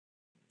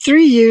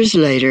3 years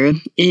later,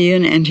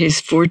 Ian and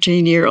his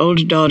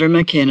 14-year-old daughter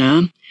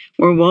McKenna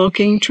were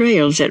walking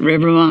trails at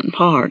Rivermont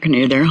Park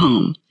near their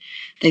home.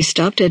 They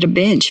stopped at a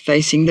bench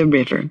facing the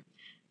river.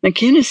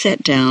 McKenna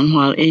sat down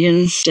while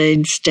Ian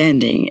stayed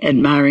standing,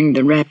 admiring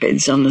the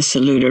rapids on the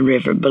Saluda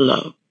River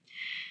below.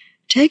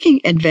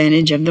 Taking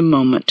advantage of the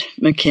moment,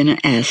 McKenna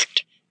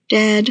asked,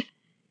 "Dad,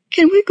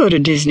 can we go to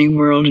Disney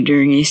World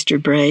during Easter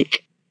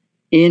break?"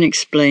 Ian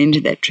explained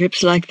that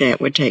trips like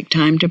that would take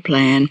time to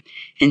plan,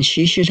 and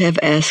she should have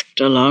asked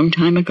a long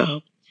time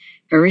ago.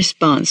 Her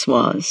response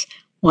was,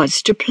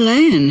 "What's to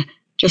plan?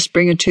 Just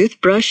bring a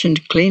toothbrush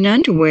and clean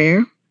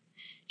underwear."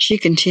 She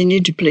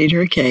continued to plead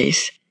her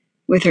case.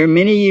 With her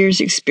many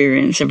years'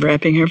 experience of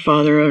wrapping her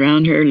father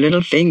around her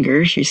little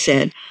finger, she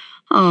said,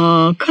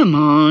 "Oh, come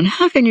on,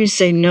 how can you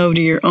say no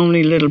to your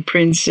only little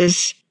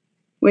princess?"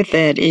 With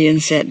that, Ian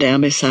sat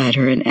down beside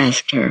her and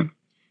asked her,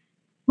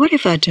 "What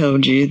if I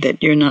told you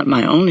that you're not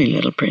my only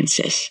little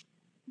princess?"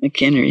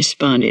 McKenna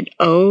responded,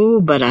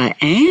 "Oh, but I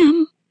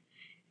am."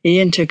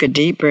 Ian took a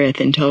deep breath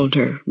and told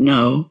her,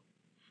 "No,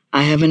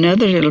 I have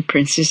another little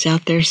princess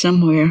out there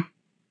somewhere."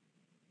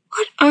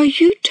 "What are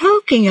you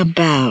talking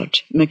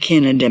about?"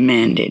 McKenna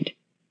demanded.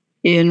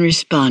 Ian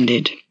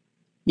responded,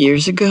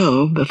 "Years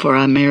ago, before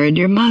I married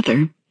your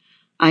mother,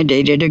 I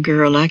dated a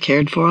girl I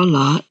cared for a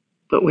lot,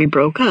 but we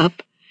broke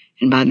up,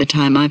 and by the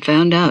time I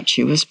found out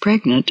she was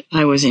pregnant,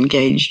 I was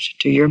engaged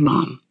to your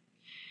mom."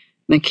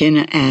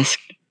 McKenna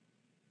asked,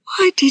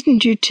 "Why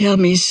didn't you tell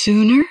me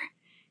sooner?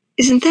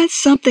 Isn't that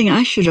something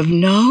I should have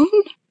known?"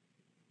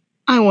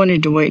 "I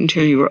wanted to wait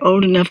until you were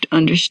old enough to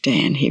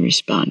understand," he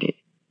responded.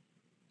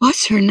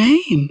 "What's her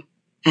name?"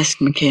 asked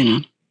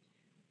McKenna.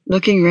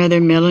 Looking rather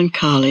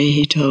melancholy,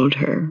 he told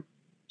her,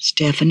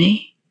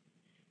 "Stephanie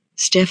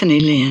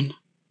Lynn."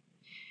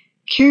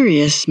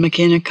 Curious,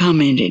 McKenna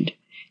commented,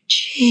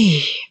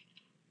 "Gee,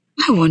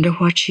 I wonder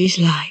what she's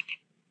like."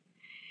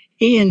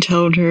 Ian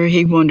told her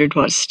he wondered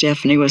what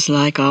Stephanie was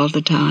like all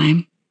the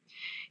time.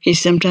 He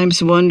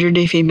sometimes wondered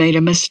if he made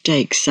a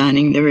mistake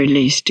signing the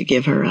release to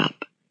give her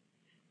up.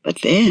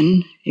 But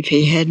then, if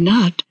he had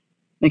not,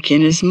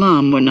 McKenna's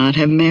mom would not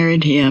have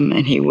married him,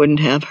 and he wouldn't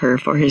have her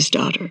for his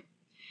daughter.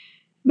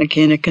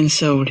 McKenna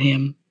consoled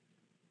him.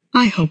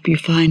 "I hope you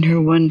find her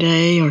one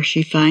day, or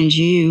she finds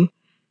you.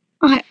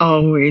 I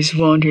always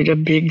wanted a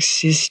big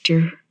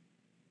sister."